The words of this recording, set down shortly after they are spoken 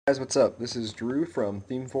Guys, what's up? This is Drew from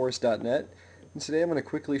themeforest.net, and today I'm going to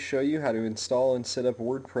quickly show you how to install and set up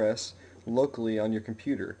WordPress locally on your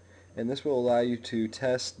computer. And this will allow you to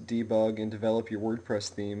test, debug, and develop your WordPress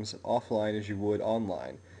themes offline as you would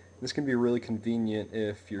online. This can be really convenient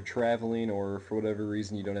if you're traveling or for whatever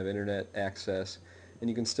reason you don't have internet access, and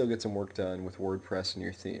you can still get some work done with WordPress and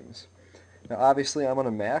your themes. Now obviously I'm on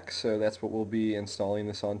a Mac, so that's what we'll be installing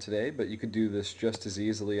this on today, but you could do this just as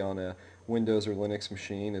easily on a Windows or Linux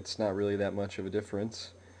machine. It's not really that much of a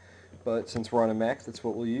difference. But since we're on a Mac, that's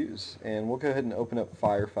what we'll use. And we'll go ahead and open up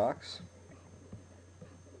Firefox.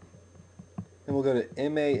 And we'll go to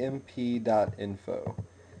mamp.info.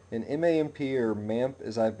 And MAMP, or MAMP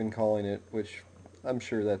as I've been calling it, which I'm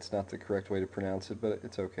sure that's not the correct way to pronounce it, but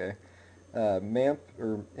it's okay. MAMP,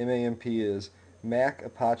 or MAMP, is Mac,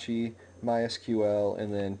 Apache, MySQL,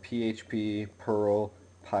 and then PHP, Perl,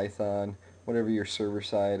 Python, whatever your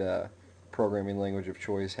server-side programming language of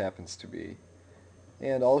choice happens to be.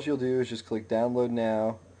 And all you'll do is just click download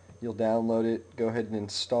now. You'll download it, go ahead and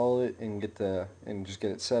install it, and just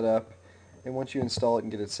get it set up. And once you install it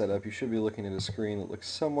and get it set up, you should be looking at a screen that looks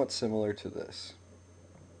somewhat similar to this.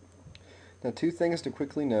 Now, two things to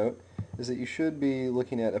quickly note is that you should be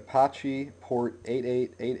looking at Apache port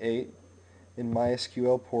 8888 and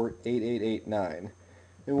MySQL port 8889.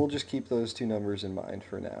 And we'll just keep those two numbers in mind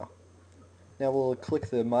for now. Now we'll click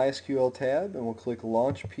the MySQL tab and we'll click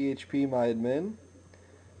Launch PHP MyAdmin.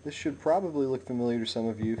 This should probably look familiar to some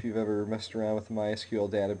of you if you've ever messed around with the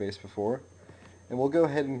MySQL database before. And we'll go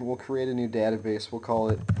ahead and we'll create a new database. We'll call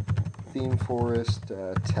it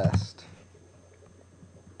ThemeForest Test.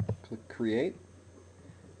 Click Create,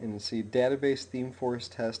 and you see Database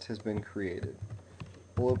ThemeForest Test has been created.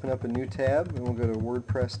 We'll open up a new tab and we'll go to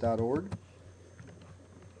WordPress.org.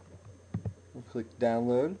 We'll click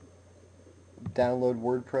Download. Download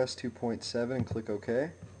WordPress 2.7 and click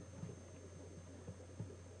OK.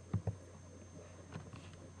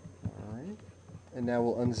 Alright. And now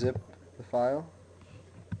we'll unzip the file.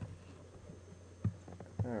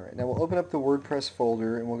 Alright, now we'll open up the WordPress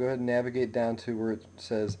folder and we'll go ahead and navigate down to where it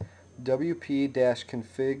says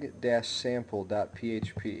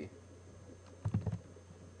wp-config-sample.php.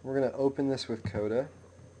 We're going to open this with Coda,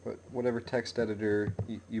 but whatever text editor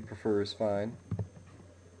you prefer is fine.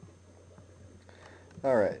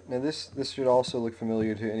 Alright, now this should also look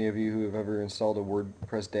familiar to any of you who have ever installed a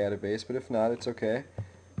WordPress database, but if not, it's okay.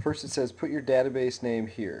 First it says put your database name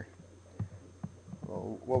here.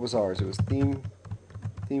 Well, what was ours? It was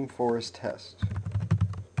ThemeForest Test.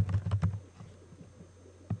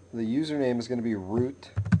 The username is going to be root,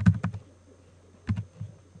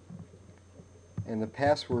 and the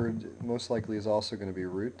password most likely is also going to be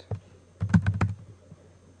root.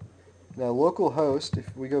 Now localhost,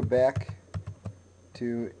 if we go back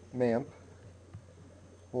to MAMP,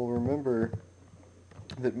 we'll remember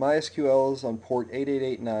that MySQL is on port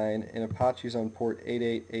 8889 and Apache is on port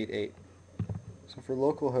 8888. So for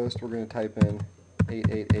localhost, we're going to type in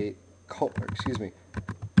 888 colon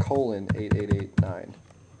 8889.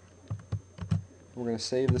 We're going to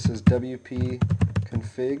save this as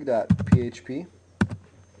wp-config.php.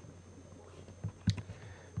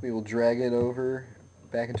 We will drag it over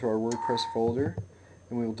back into our WordPress folder,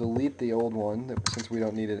 and we will delete the old one since we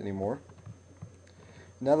don't need it anymore.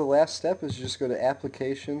 Now the last step is just go to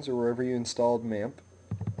Applications or wherever you installed MAMP.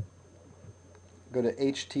 Go to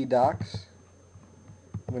htdocs.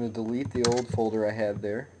 I'm going to delete the old folder I had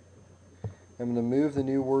there. I'm going to move the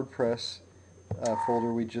new WordPress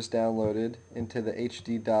folder we just downloaded into the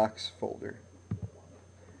htdocs folder.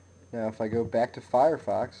 Now if I go back to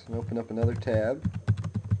Firefox and open up another tab,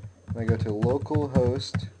 and I go to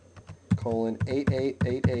localhost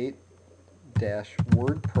 :8888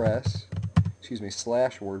 WordPress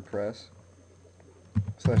 /WordPress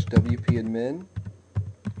 /wp-admin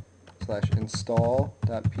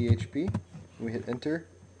 /install.php, and we hit enter,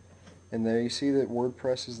 and there you see that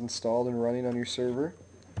WordPress is installed and running on your server.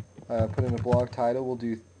 Put in a blog title. We'll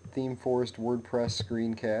do ThemeForest WordPress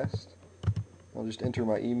screencast. I'll just enter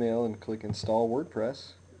my email and click install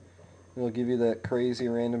WordPress. It'll give you that crazy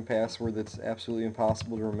random password that's absolutely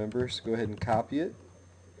impossible to remember, so go ahead and copy it,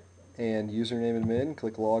 and username admin,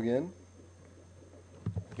 click login.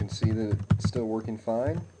 You can see that it's still working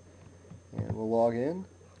fine, and we'll log in.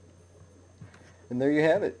 And there you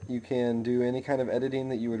have it. You can do any kind of editing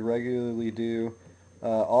that you would regularly do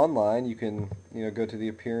online. You can go to the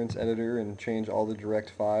appearance editor and change all the direct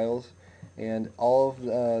files, and all of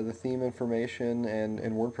the theme information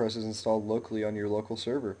and WordPress is installed locally on your local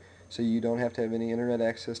server, so you don't have to have any internet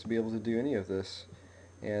access to be able to do any of this,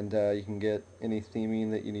 and you can get any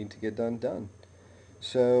theming that you need to get done.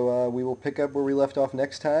 So we will pick up where we left off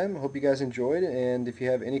next time. Hope you guys enjoyed, and if you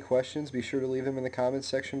have any questions, be sure to leave them in the comments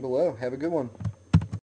section below. Have a good one.